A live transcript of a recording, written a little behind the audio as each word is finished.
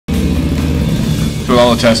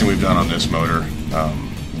all the testing we've done on this motor,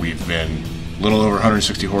 we've been a little over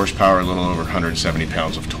 160 horsepower, a little over 170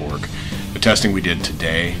 pounds of torque. The testing we did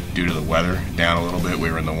today, due to the weather, down a little bit,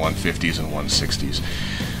 we were in the 150s and 160s.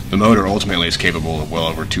 The motor ultimately is capable of well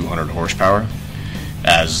over 200 horsepower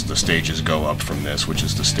as the stages go up from this, which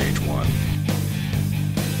is the stage 1.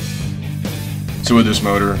 So with this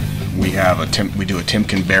motor, we do a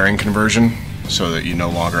Timken bearing conversion so that you no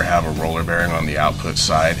longer have a roller bearing on the output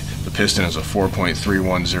side. The piston is a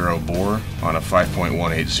 4.310 bore on a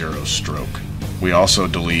 5.180 stroke. We also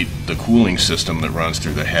delete the cooling system that runs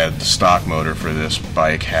through the head. The stock motor for this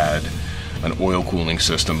bike had an oil cooling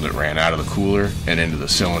system that ran out of the cooler and into the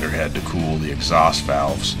cylinder head to cool the exhaust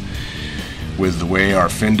valves. With the way our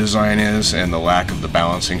fin design is and the lack of the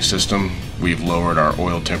balancing system, we've lowered our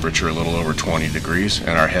oil temperature a little over 20 degrees,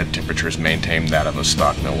 and our head temperature is maintained that of a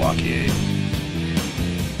stock Milwaukee 8.